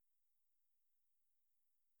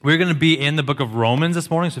We're going to be in the book of Romans this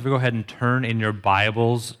morning, so if you go ahead and turn in your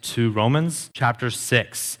Bibles to Romans chapter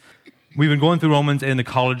 6. We've been going through Romans in the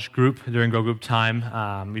college group during Grow Group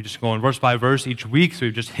time. We just going verse by verse each week, so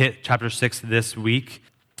we've just hit chapter 6 this week.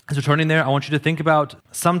 As you're turning there, I want you to think about,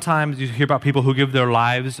 sometimes you hear about people who give their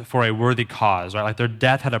lives for a worthy cause, right? Like their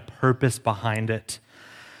death had a purpose behind it.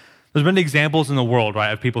 There's many examples in the world,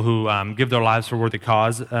 right, of people who give their lives for a worthy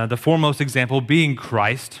cause. The foremost example being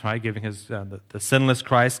Christ, right, giving his the sinless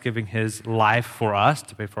Christ, giving his life for us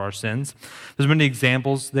to pay for our sins. There's many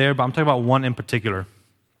examples there, but I'm talking about one in particular.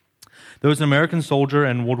 There was an American soldier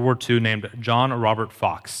in World War II named John Robert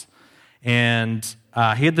Fox, and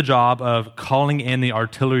he had the job of calling in the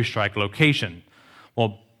artillery strike location.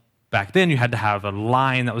 Well, back then you had to have a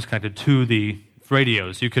line that was connected to the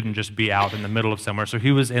radios. You couldn't just be out in the middle of somewhere. So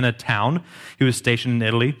he was in a town. He was stationed in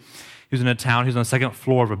Italy. He was in a town. He was on the second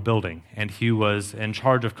floor of a building, and he was in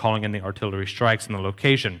charge of calling in the artillery strikes in the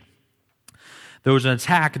location. There was an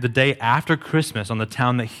attack the day after Christmas on the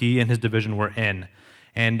town that he and his division were in,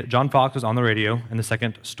 and John Fox was on the radio in the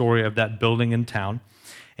second story of that building in town,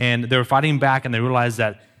 and they were fighting back, and they realized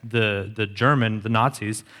that the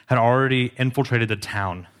Nazis, had already infiltrated the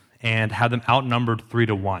town and had them outnumbered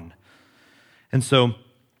 3-1. And so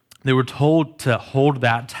they were told to hold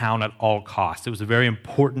that town at all costs. It was a very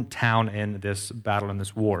important town in this battle, in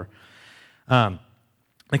this war.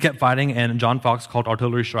 They kept fighting, and John Fox called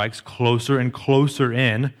artillery strikes closer and closer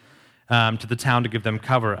in to the town to give them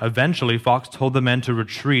cover. Eventually, Fox told the men to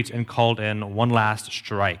retreat and called in one last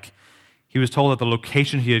strike. He was told that the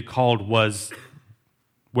location he had called was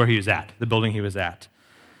where he was at, the building he was at.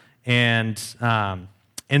 And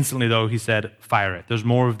instantly, though, he said, "Fire it. There's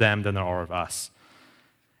more of them than there are of us."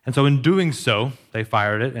 And so in doing so, they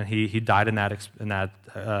fired it, and he died in that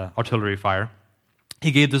artillery fire.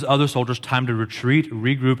 He gave those other soldiers time to retreat,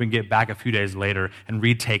 regroup, and get back a few days later and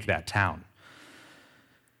retake that town.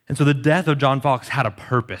 And so the death of John Fox had a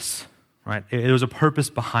purpose, right? It was a purpose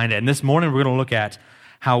behind it. And this morning, we're going to look at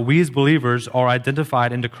how we as believers are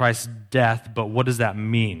identified into Christ's death, but what does that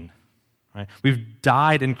mean? Right? We've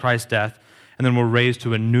died in Christ's death, and then we're raised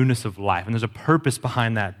to a newness of life. And there's a purpose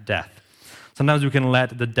behind that death. Sometimes we can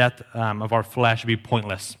let the death of our flesh be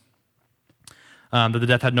pointless. That the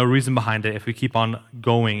death had no reason behind it if we keep on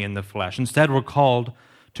going in the flesh. Instead, we're called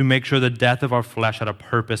to make sure the death of our flesh had a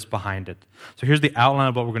purpose behind it. So here's the outline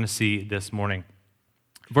of what we're going to see this morning.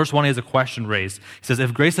 Verse 1 has a question raised. He says,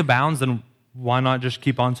 if grace abounds, then why not just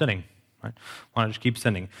keep on sinning? Right? Why not just keep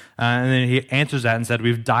sinning? And then he answers that and said,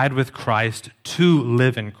 we've died with Christ to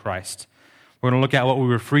live in Christ. We're going to look at what we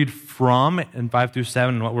were freed from in 5 through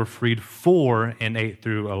 7 and what we're freed for in 8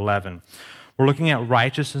 through 11. We're looking at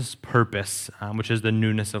righteousness purpose, which is the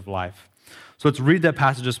newness of life. So let's read that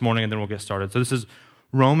passage this morning and then we'll get started. So this is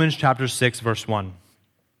Romans chapter 6, verse 1. It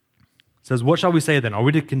says, what shall we say then? Are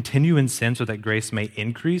we to continue in sin so that grace may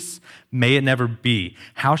increase? May it never be.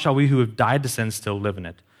 How shall we who have died to sin still live in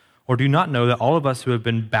it? Or do you not know that all of us who have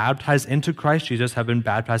been baptized into Christ Jesus have been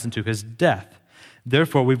baptized into his death?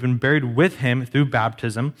 Therefore, we've been buried with him through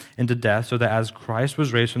baptism into death, so that as Christ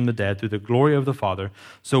was raised from the dead through the glory of the Father,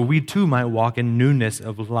 so we too might walk in newness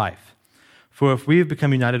of life. For if we have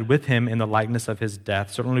become united with him in the likeness of his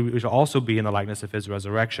death, certainly we shall also be in the likeness of his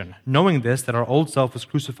resurrection. Knowing this, that our old self was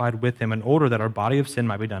crucified with him in order that our body of sin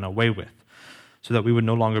might be done away with, so that we would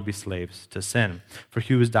no longer be slaves to sin. For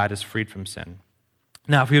he who has died is freed from sin.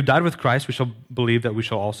 Now, if we have died with Christ, we shall believe that we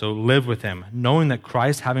shall also live with him, knowing that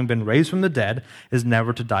Christ, having been raised from the dead, is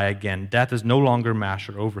never to die again. Death is no longer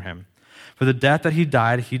master over him. For the death that he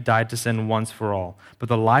died to sin once for all. But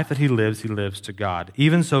the life that he lives to God.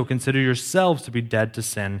 Even so, consider yourselves to be dead to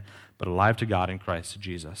sin, but alive to God in Christ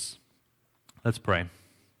Jesus. Let's pray.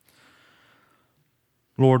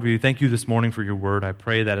 Lord, we thank you this morning for your word. I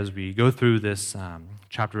pray that as we go through this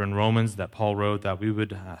chapter in Romans that Paul wrote, that we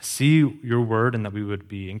would see your word and that we would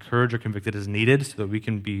be encouraged or convicted as needed so that we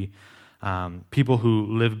can be people who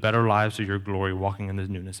live better lives to your glory, walking in the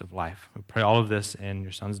newness of life. We pray all of this in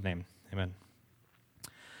your son's name. Amen.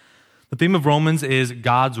 The theme of Romans is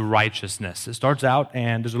God's righteousness. It starts out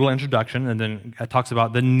and there's a little introduction and then it talks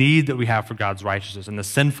about the need that we have for God's righteousness and the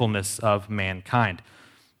sinfulness of mankind.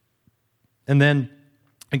 And then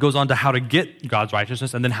it goes on to how to get God's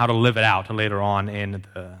righteousness and then how to live it out later on in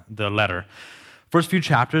the letter. First few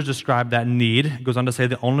chapters describe that need. It goes on to say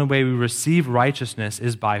the only way we receive righteousness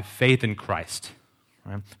is by faith in Christ.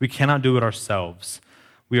 Right? We cannot do it ourselves.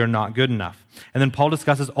 We are not good enough. And then Paul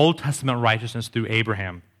discusses Old Testament righteousness through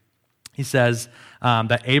Abraham. He says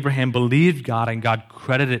that Abraham believed God and God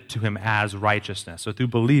credited it to him as righteousness. So through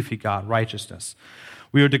belief, he got righteousness.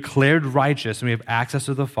 We are declared righteous, and we have access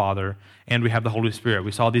to the Father, and we have the Holy Spirit.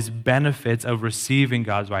 We saw these benefits of receiving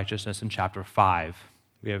God's righteousness in chapter 5.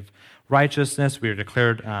 We have righteousness, we are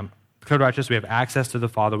declared righteous, we have access to the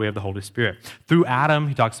Father, we have the Holy Spirit. Through Adam,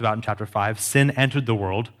 he talks about in chapter 5, sin entered the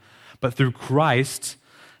world, but through Christ,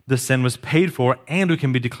 the sin was paid for, and we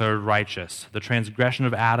can be declared righteous. The transgression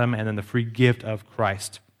of Adam and then the free gift of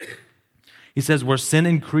Christ. He says, where sin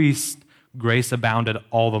increased, grace abounded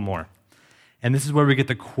all the more. And this is where we get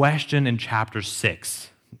the question in chapter 6.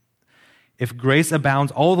 If grace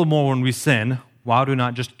abounds all the more when we sin, why do we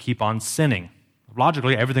not just keep on sinning?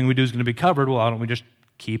 Logically, everything we do is going to be covered. Well, why don't we just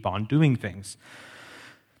keep on doing things?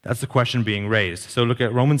 That's the question being raised. So look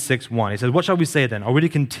at Romans 6:1. He says, what shall we say then? Are we to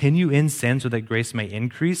continue in sin so that grace may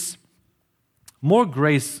increase? More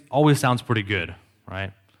grace always sounds pretty good,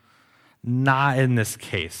 right? Not in this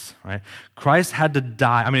case, right? Christ had to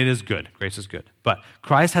die. I mean, it is good. Grace is good. But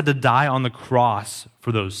Christ had to die on the cross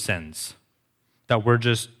for those sins that we're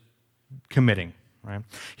just committing, right?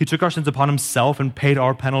 He took our sins upon himself and paid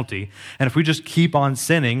our penalty. And if we just keep on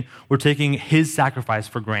sinning, we're taking his sacrifice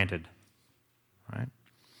for granted, right?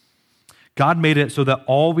 God made it so that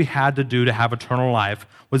all we had to do to have eternal life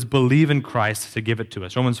was believe in Christ to give it to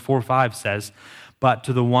us. Romans 4:5 says, but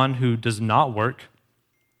to the one who does not work,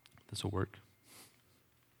 this will work,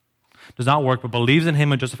 does not work, but believes in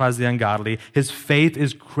him and justifies the ungodly, his faith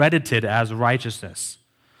is credited as righteousness.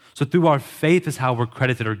 So through our faith is how we're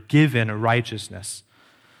credited or given righteousness.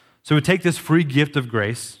 So we take this free gift of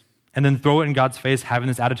grace and then throw it in God's face, having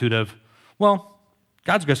this attitude of, well,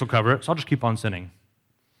 God's grace will cover it, so I'll just keep on sinning.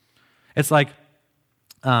 It's like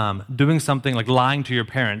doing something like lying to your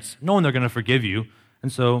parents, knowing they're going to forgive you,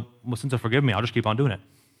 and so, well, since they forgive me, I'll just keep on doing it,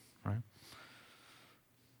 right?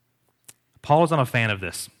 Paul is not a fan of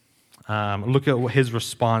this. Look at his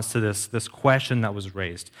response to this question that was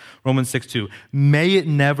raised. Romans 6:2, may it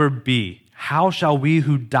never be. How shall we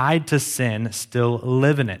who died to sin still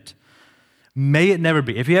live in it? May it never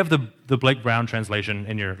be. If you have the Blake Brown translation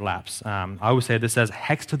in your laps, I always say this says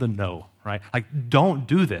hex to the no, right? Like, don't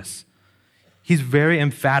do this. He's very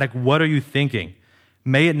emphatic. What are you thinking?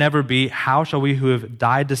 May it never be. How shall we who have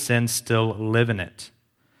died to sin still live in it?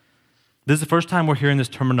 This is the first time we're hearing this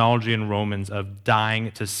terminology in Romans of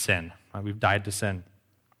dying to sin. Right? We've died to sin.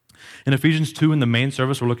 In Ephesians 2, in the main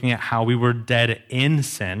service, we're looking at how we were dead in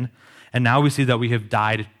sin, and now we see that we have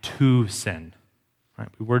died to sin. Right?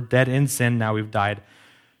 We were dead in sin, now we've died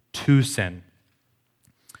to sin.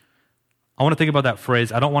 I want to think about that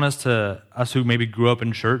phrase. I don't want us who maybe grew up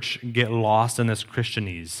in church, get lost in this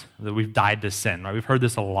Christianese, that we've died to sin. Right? We've heard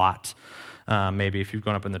this a lot, maybe if you've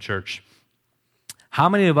grown up in the church. How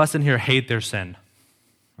many of us in here hate their sin?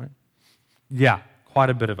 Right? Yeah, quite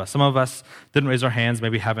a bit of us. Some of us didn't raise our hands,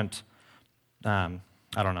 maybe haven't, I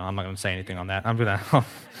don't know, I'm not going to say anything on that. I'm going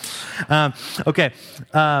to, okay.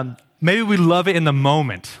 Maybe we love it in the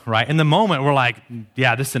moment, right? In the moment, we're like,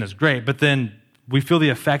 yeah, this sin is great, but then we feel the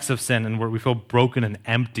effects of sin and we feel broken and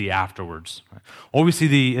empty afterwards. Right? Or we see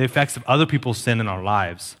the effects of other people's sin in our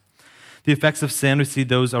lives. The effects of sin, we see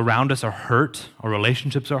those around us are hurt, our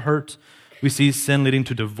relationships are hurt. We see sin leading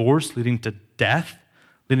to divorce, leading to death,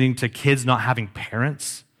 leading to kids not having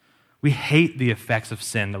parents. We hate the effects of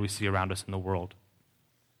sin that we see around us in the world.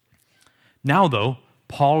 Now, though,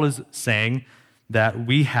 Paul is saying that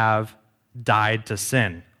we have died to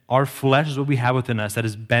sin. Our flesh is what we have within us that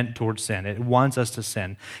is bent towards sin. It wants us to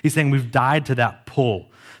sin. He's saying we've died to that pull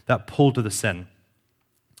to the sin.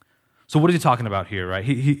 So what is he talking about here, right?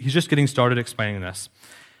 He's just getting started explaining this.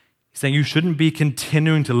 He's saying you shouldn't be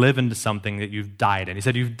continuing to live into something that you've died in. He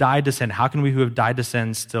said you've died to sin. How can we who have died to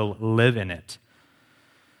sin still live in it?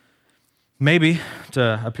 Maybe,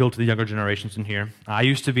 to appeal to the younger generations in here, I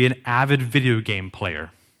used to be an avid video game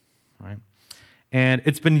player, right? And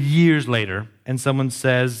it's been years later, and someone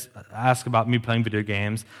asks about me playing video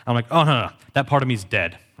games. I'm like, oh, no, that part of me is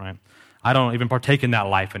dead, right? I don't even partake in that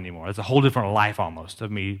life anymore. It's a whole different life almost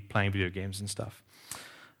of me playing video games and stuff.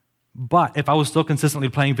 But if I was still consistently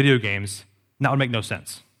playing video games, that would make no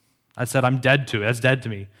sense. I said, I'm dead to it. That's dead to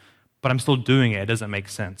me. But I'm still doing it. It doesn't make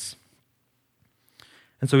sense.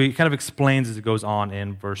 And so he kind of explains as it goes on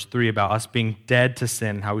in verse 3 about us being dead to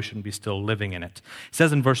sin and how we shouldn't be still living in it. He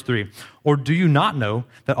says in verse 3, or do you not know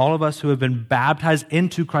that all of us who have been baptized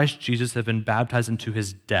into Christ Jesus have been baptized into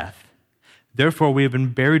his death? Therefore, we have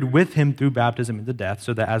been buried with him through baptism into death,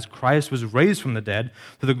 so that as Christ was raised from the dead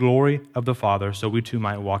through the glory of the Father, so we too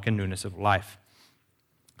might walk in newness of life.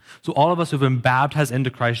 So all of us who have been baptized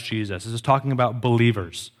into Christ Jesus, this is talking about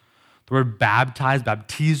believers. The word baptized,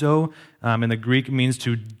 baptizo, in the Greek means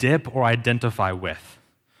to dip or identify with.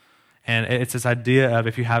 And it's this idea of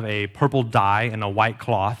if you have a purple dye in a white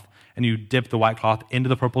cloth and you dip the white cloth into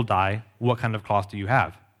the purple dye, what kind of cloth do you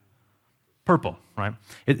have? Purple, right?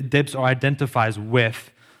 It dips or identifies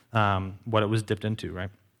with what it was dipped into, right?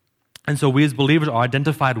 And so we as believers are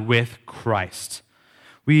identified with Christ.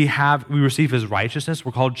 We receive his righteousness.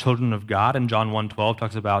 We're called children of God. And John 1:12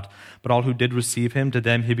 talks about, but all who did receive him, to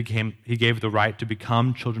them he gave the right to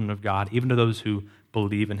become children of God, even to those who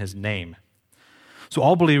believe in his name. So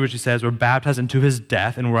all believers, he says, were baptized into his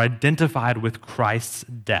death and were identified with Christ's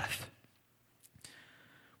death.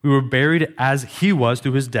 We were buried as he was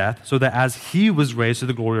through his death, so that as he was raised to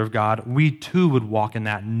the glory of God, we too would walk in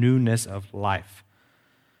that newness of life.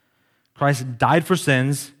 Christ died for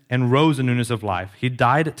sins and rose in newness of life. He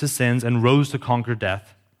died to sins and rose to conquer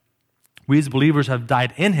death. We as believers have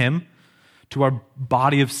died in him to our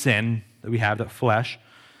body of sin that we have, that flesh,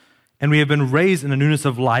 and we have been raised in the newness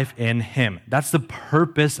of life in him. That's the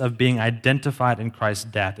purpose of being identified in Christ's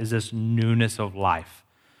death, is this newness of life,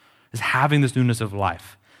 is having this newness of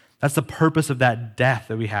life. That's the purpose of that death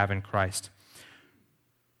that we have in Christ.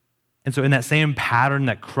 And so in that same pattern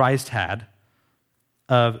that Christ had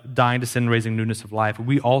of dying to sin and raising newness of life,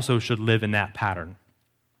 we also should live in that pattern.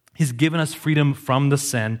 He's given us freedom from the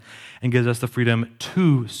sin and gives us the freedom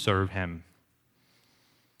to serve him.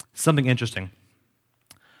 Something interesting.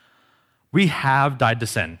 We have died to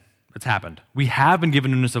sin. It's happened. We have been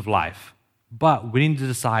given newness of life, but we need to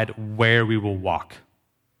decide where we will walk.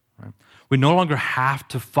 Right? We no longer have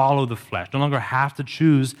to follow the flesh, no longer have to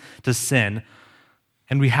choose to sin,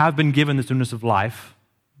 and we have been given this newness of life,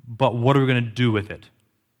 but what are we going to do with it?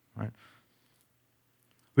 Right?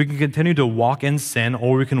 We can continue to walk in sin,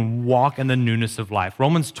 or we can walk in the newness of life.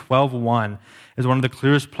 Romans 12:1 is one of the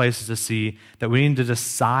clearest places to see that we need to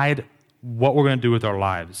decide what we're going to do with our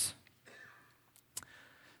lives.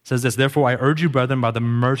 It says this, therefore I urge you, brethren, by the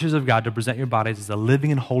mercies of God, to present your bodies as a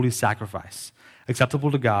living and holy sacrifice, acceptable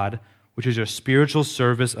to God, which is your spiritual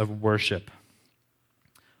service of worship.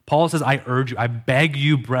 Paul says, I urge you, I beg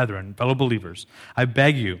you, brethren, fellow believers, I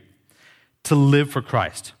beg you to live for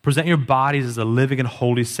Christ. Present your bodies as a living and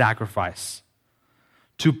holy sacrifice,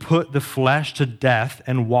 to put the flesh to death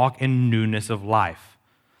and walk in newness of life.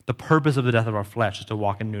 The purpose of the death of our flesh is to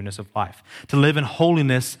walk in newness of life, to live in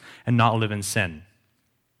holiness and not live in sin.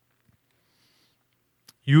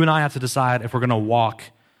 You and I have to decide if we're going to walk,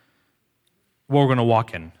 what we're going to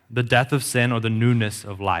walk in, the death of sin or the newness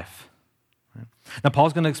of life. Now,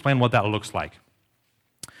 Paul's going to explain what that looks like.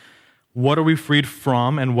 What are we freed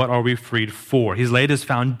from and what are we freed for? He's laid his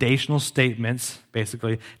foundational statements,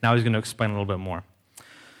 basically. Now he's going to explain a little bit more.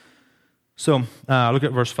 So, look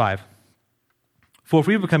at verse 5. For if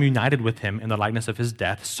we have become united with him in the likeness of his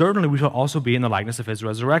death, certainly we shall also be in the likeness of his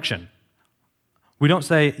resurrection. We don't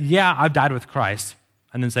say, yeah, I've died with Christ,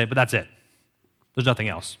 and then say, but that's it. There's nothing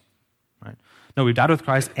else. Right? No, we've died with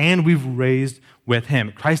Christ and we've raised with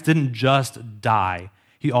him. Christ didn't just die.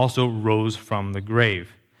 He also rose from the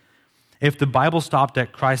grave. If the Bible stopped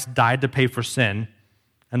at Christ died to pay for sin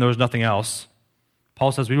and there was nothing else,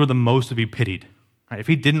 Paul says we were the most to be pitied. Right? If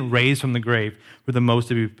he didn't raise from the grave, we're the most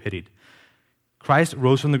to be pitied. Christ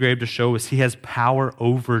rose from the grave to show us he has power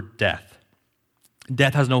over death.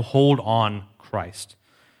 Death has no hold on Christ.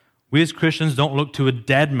 We as Christians don't look to a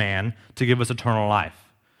dead man to give us eternal life.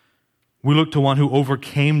 We look to one who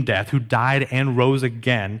overcame death, who died and rose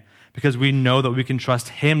again, because we know that we can trust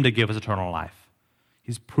him to give us eternal life.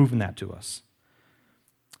 He's proven that to us.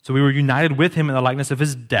 So we were united with him in the likeness of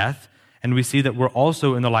his death, and we see that we're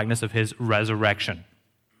also in the likeness of his resurrection.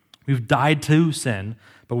 We've died to sin,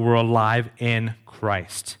 but we're alive in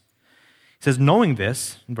Christ. He says, knowing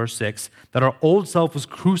this, in verse 6, that our old self was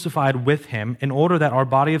crucified with him in order that our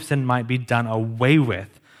body of sin might be done away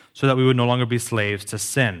with, so that we would no longer be slaves to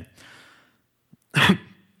sin.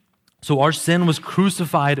 So our sin was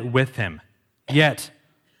crucified with him. Yet,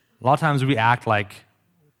 a lot of times we act like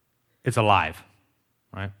it's alive,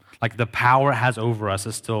 right? Like the power it has over us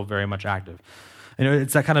is still very much active. You know,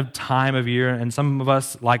 it's that kind of time of year, and some of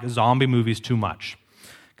us like zombie movies too much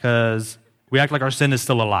because we act like our sin is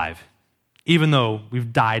still alive, even though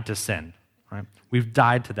we've died to sin, right? We've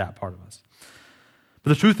died to that part of us. But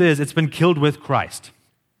the truth is, it's been killed with Christ.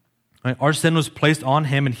 Right? Our sin was placed on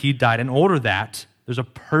him, and he died in order that there's a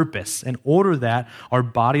purpose, in order that our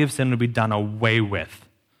body of sin would be done away with.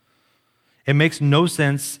 It makes no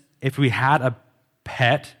sense if we had a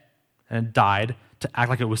pet and it died to act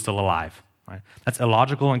like it was still alive. Right? That's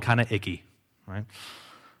illogical and kind of icky. Right?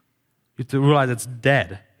 You have to realize it's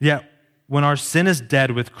dead. Yet, when our sin is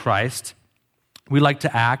dead with Christ, we like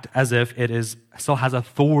to act as if it still has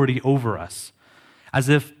authority over us, as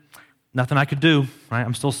if Nothing I could do, right?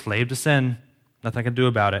 I'm still a slave to sin. Nothing I could do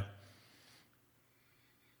about it.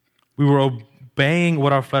 We were obeying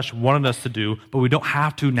what our flesh wanted us to do, but we don't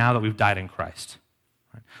have to now that we've died in Christ.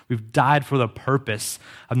 Right? We've died for the purpose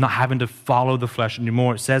of not having to follow the flesh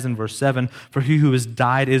anymore. It says in verse 7, for he who has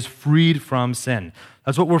died is freed from sin.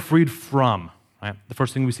 That's what we're freed from. Right? The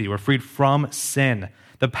first thing we see, we're freed from sin,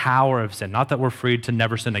 the power of sin. Not that we're freed to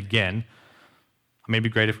never sin again. It may be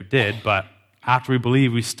great if we did, but after we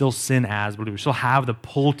believe, we still sin as believers. We still have the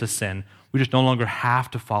pull to sin. We just no longer have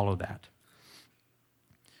to follow that.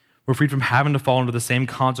 We're freed from having to fall into the same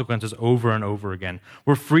consequences over and over again.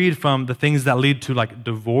 We're freed from the things that lead to like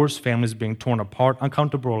divorce, families being torn apart,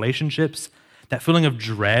 uncomfortable relationships, that feeling of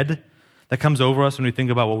dread that comes over us when we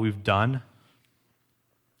think about what we've done.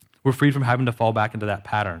 We're freed from having to fall back into that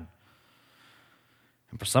pattern.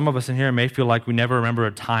 And for some of us in here, it may feel like we never remember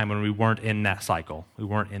a time when we weren't in that cycle. We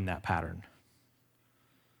weren't in that pattern.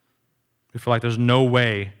 We feel like there's no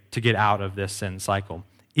way to get out of this sin cycle.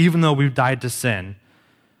 Even though we've died to sin,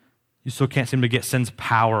 you still can't seem to get sin's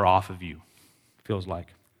power off of you, it feels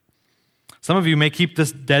like. Some of you may keep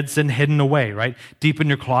this dead sin hidden away, right? Deep in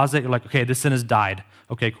your closet, you're like, okay, this sin has died.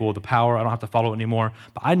 Okay, cool, the power, I don't have to follow it anymore.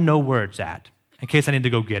 But I know where it's at in case I need to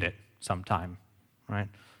go get it sometime, right?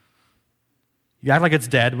 You act like it's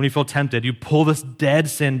dead. When you feel tempted, you pull this dead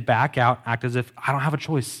sin back out, act as if I don't have a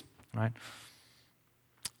choice, right?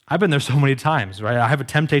 I've been there so many times, right? I have a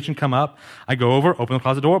temptation come up. I go over, open the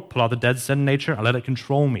closet door, pull out the dead sin nature, I let it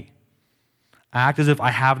control me. I act as if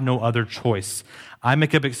I have no other choice. I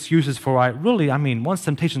make up excuses for once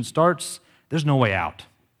temptation starts, there's no way out.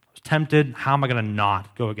 I was tempted. How am I going to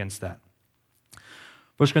not go against that?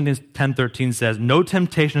 1 Corinthians 10:13 says, no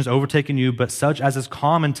temptation has overtaken you, but such as is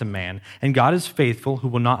common to man. And God is faithful, who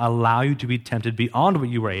will not allow you to be tempted beyond what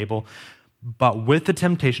you are able, but with the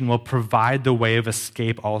temptation will provide the way of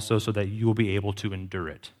escape also so that you will be able to endure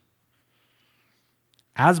it.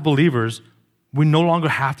 As believers, we no longer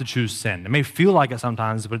have to choose sin. It may feel like it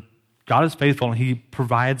sometimes, but God is faithful and he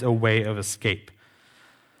provides a way of escape.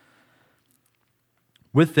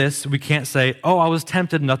 With this, we can't say, oh, I was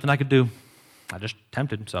tempted, nothing I could do. I just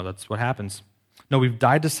tempted, so that's what happens. No, we've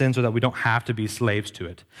died to sin so that we don't have to be slaves to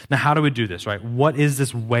it. Now, how do we do this, right? What is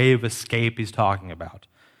this way of escape he's talking about?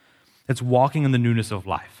 It's walking in the newness of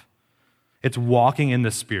life. It's walking in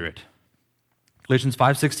the Spirit. Galatians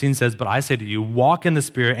 5:16 says, but I say to you, walk in the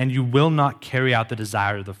Spirit, and you will not carry out the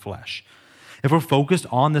desire of the flesh. If we're focused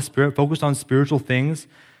on the Spirit, focused on spiritual things,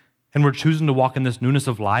 and we're choosing to walk in this newness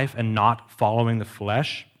of life and not following the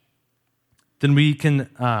flesh, then we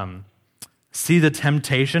can see the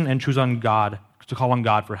temptation and choose on God, to call on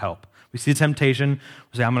God for help. We see the temptation,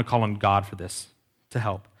 we say, I'm going to call on God for this, to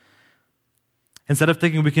help. Instead of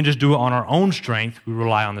thinking we can just do it on our own strength, we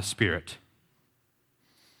rely on the Spirit.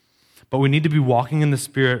 But we need to be walking in the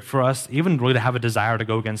Spirit for us, even really to have a desire to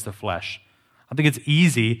go against the flesh. I think it's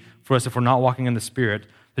easy for us, if we're not walking in the Spirit,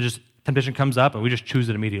 to just, temptation comes up and we just choose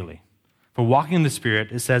it immediately. If we're walking in the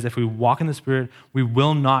Spirit, it says if we walk in the Spirit, we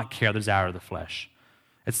will not carry the desire of the flesh.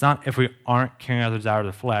 It's not if we aren't carrying out the desire of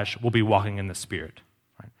the flesh, we'll be walking in the Spirit.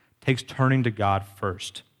 Right? It takes turning to God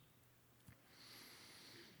first.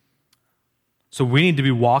 So we need to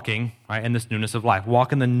be walking, right, in this newness of life.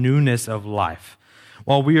 Walk in the newness of life.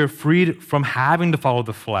 While we are freed from having to follow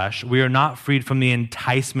the flesh, we are not freed from the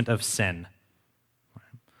enticement of sin.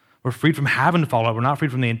 We're freed from having to follow it. We're not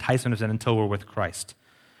freed from the enticement of sin until we're with Christ.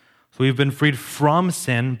 So we've been freed from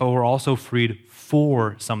sin, but we're also freed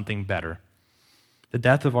for something better. The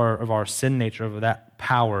death of our sin nature, of that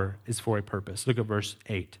power, is for a purpose. Look at verse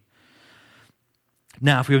 8.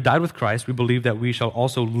 Now, if we have died with Christ, we believe that we shall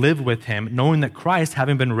also live with him, knowing that Christ,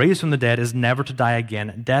 having been raised from the dead, is never to die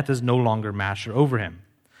again. Death is no longer master over him.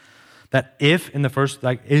 That if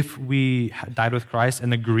we died with Christ in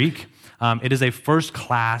the Greek, it is a first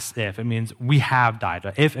class if. It means we have died.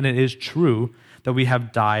 If, and it is true that we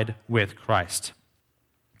have died with Christ.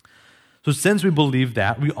 So since we believe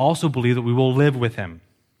that, we also believe that we will live with him.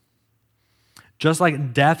 Just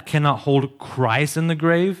like death cannot hold Christ in the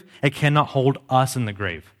grave, it cannot hold us in the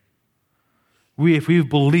grave. If we've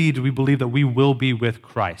believed, we believe that we will be with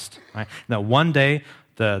Christ. Right? That one day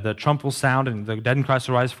the trump will sound and the dead in Christ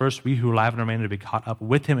will rise first. We who are alive and remain to be caught up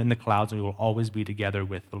with him in the clouds, and we will always be together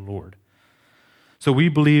with the Lord. So we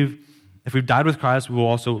believe if we've died with Christ, we will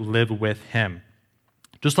also live with him.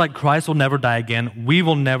 Just like Christ will never die again, we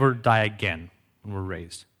will never die again when we're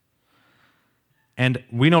raised. And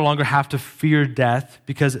we no longer have to fear death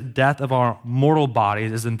because death of our mortal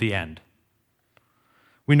bodies isn't the end.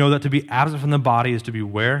 We know that to be absent from the body is to be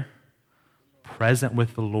where? Present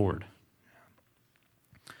with the Lord.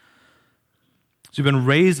 So he's been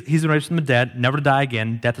raised from the dead, never to die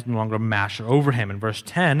again. Death is no longer a master over him. In verse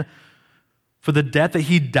 10, for the death that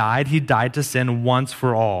he died to sin once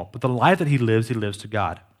for all. But the life that he lives to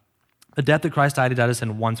God. The death that Christ died, he died to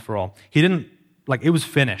sin once for all. He didn't, it was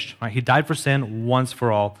finished. Right? He died for sin once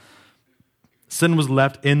for all. Sin was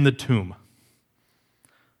left in the tomb.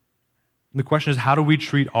 And the question is, how do we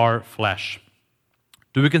treat our flesh?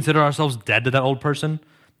 Do we consider ourselves dead to that old person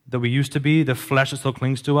that we used to be, the flesh that still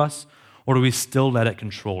clings to us, or do we still let it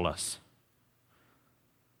control us?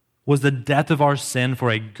 Was the death of our sin for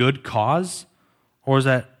a good cause, or is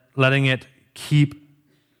that letting it keep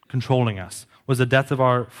controlling us? Was the death of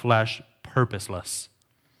our flesh purposeless?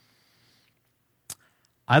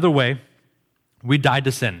 Either way, we died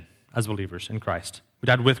to sin as believers in Christ. We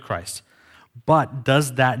died with Christ. But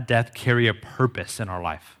does that death carry a purpose in our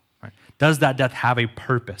life? Right? Does that death have a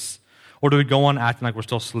purpose? Or do we go on acting like we're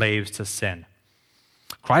still slaves to sin?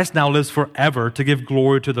 Christ now lives forever to give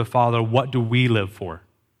glory to the Father. What do we live for?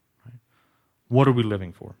 Right? What are we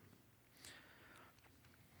living for?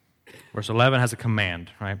 Verse 11 has a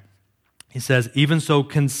command, right? He says, even so,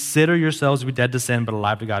 consider yourselves to be dead to sin, but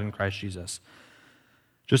alive to God in Christ Jesus.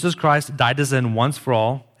 Just as Christ died to sin once for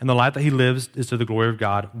all, and the life that he lives is to the glory of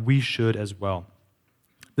God, we should as well.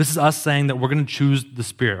 This is us saying that we're going to choose the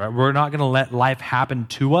Spirit, right? We're not going to let life happen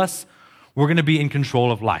to us. We're going to be in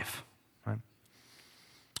control of life, right?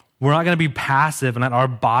 We're not going to be passive and let our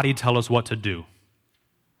body tell us what to do,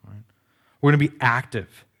 right? We're going to be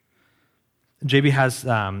active. JB has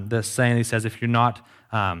this saying, he says, if you're not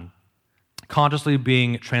consciously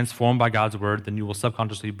being transformed by God's word, then you will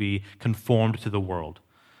subconsciously be conformed to the world.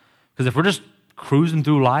 Because if we're just cruising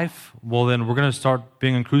through life, well, then we're going to start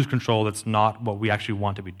being in cruise control. That's not what we actually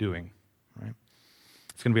want to be doing, right?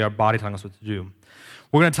 It's going to be our body telling us what to do.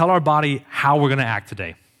 We're going to tell our body how we're going to act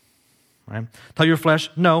today, right? Tell your flesh,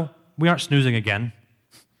 no, we aren't snoozing again.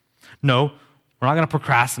 No, we're not going to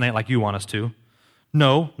procrastinate like you want us to.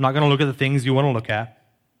 No, I'm not going to look at the things you want to look at.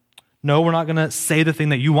 No, we're not going to say the thing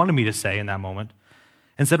that you wanted me to say in that moment.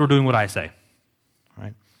 Instead, we're doing what I say,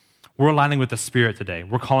 right? We're aligning with the Spirit today.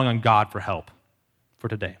 We're calling on God for help for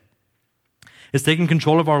today. It's taking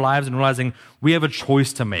control of our lives and realizing we have a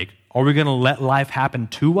choice to make. Are we going to let life happen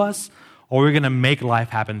to us, or are we going to make life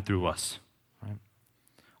happen through us? Right?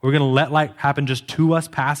 Are we going to let life happen just to us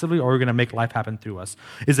passively, or are we going to make life happen through us?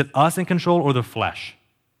 Is it us in control or the flesh?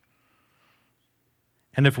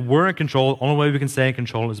 And if we're in control, the only way we can stay in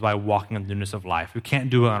control is by walking in the newness of life. We can't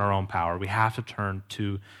do it on our own power. We have to turn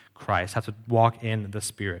to Christ, have to walk in the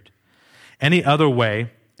Spirit. Any other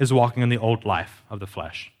way is walking in the old life of the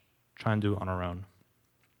flesh, trying to do it on our own.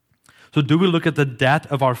 So do we look at the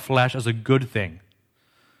death of our flesh as a good thing?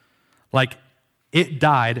 Like, it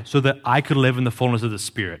died so that I could live in the fullness of the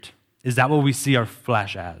Spirit. Is that what we see our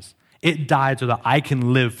flesh as? It died so that I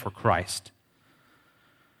can live for Christ.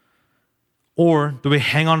 Or do we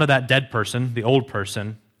hang on to that dead person, the old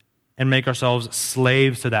person, and make ourselves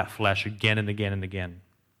slaves to that flesh again and again and again?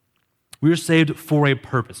 We are saved for a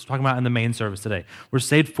purpose. We're talking about in the main service today. We're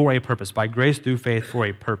saved for a purpose, by grace through faith for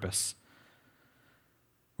a purpose.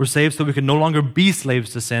 We're saved so we can no longer be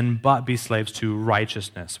slaves to sin, but be slaves to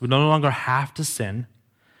righteousness. We no longer have to sin.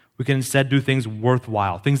 We can instead do things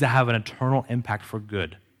worthwhile, things that have an eternal impact for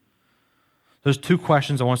good. There's two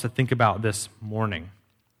questions I want us to think about this morning.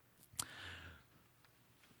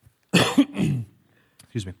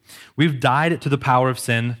 Excuse me. We've died to the power of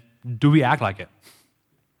sin. Do we act like it?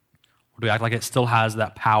 Or do we act like it still has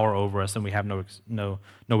that power over us and we have no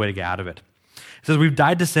way to get out of it? It says we've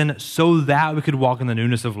died to sin so that we could walk in the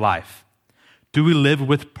newness of life. Do we live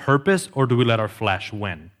with purpose, or do we let our flesh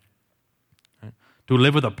win? Do we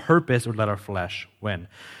live with a purpose, or let our flesh win?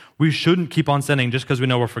 We shouldn't keep on sinning just because we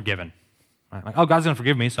know we're forgiven. Right? Like, oh, God's going to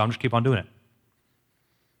forgive me, so I'm just keep on doing it.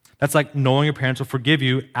 That's like knowing your parents will forgive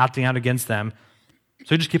you, acting out against them,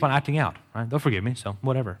 so you just keep on acting out. Right? They'll forgive me, so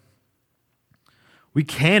whatever. We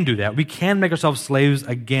can do that. We can make ourselves slaves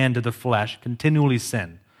again to the flesh, continually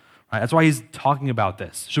sin. Right? That's why he's talking about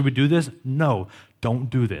this. Should we do this? No, don't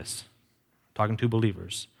do this. Talking to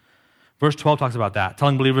believers. Verse 12 talks about that,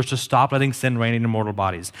 telling believers to stop letting sin reign in their mortal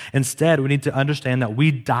bodies. Instead, we need to understand that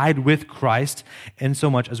we died with Christ in so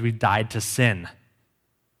much as we died to sin.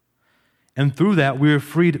 And through that, we were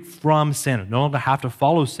freed from sin. No longer have to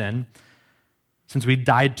follow sin since we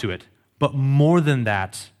died to it. But more than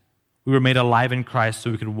that, we were made alive in Christ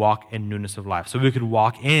so we could walk in newness of life, so we could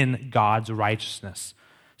walk in God's righteousness.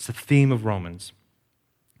 It's the theme of Romans.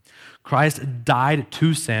 Christ died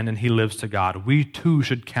to sin and he lives to God. We too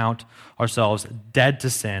should count ourselves dead to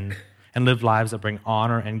sin and live lives that bring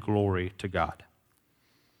honor and glory to God.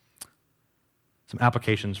 Some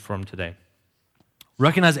applications from today.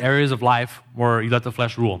 Recognize areas of life where you let the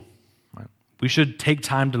flesh rule. Right? We should take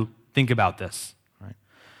time to think about this. Right?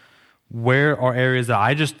 Where are areas that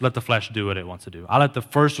I just let the flesh do what it wants to do? I let the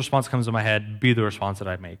first response that comes to my head be the response that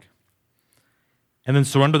I make. And then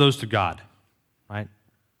surrender those to God. Right?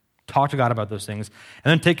 Talk to God about those things. And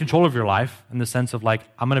then take control of your life in the sense of like,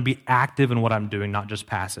 I'm going to be active in what I'm doing, not just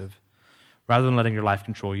passive, rather than letting your life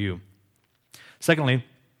control you. Secondly,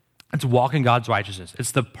 it's walk in God's righteousness.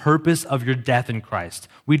 It's the purpose of your death in Christ.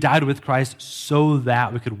 We died with Christ so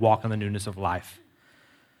that we could walk in the newness of life.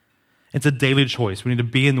 It's a daily choice. We need to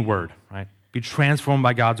be in the Word, right? Be transformed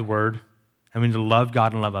by God's Word, and we need to love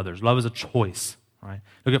God and love others. Love is a choice, right?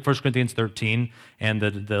 Look at 1 Corinthians 13 and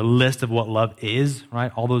the list of what love is, right?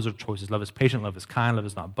 All those are choices. Love is patient, love is kind, love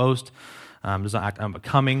does not boast, does not act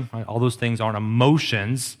unbecoming, right? All those things aren't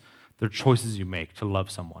emotions. They're choices you make to love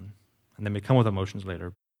someone. And they may come with emotions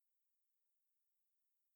later.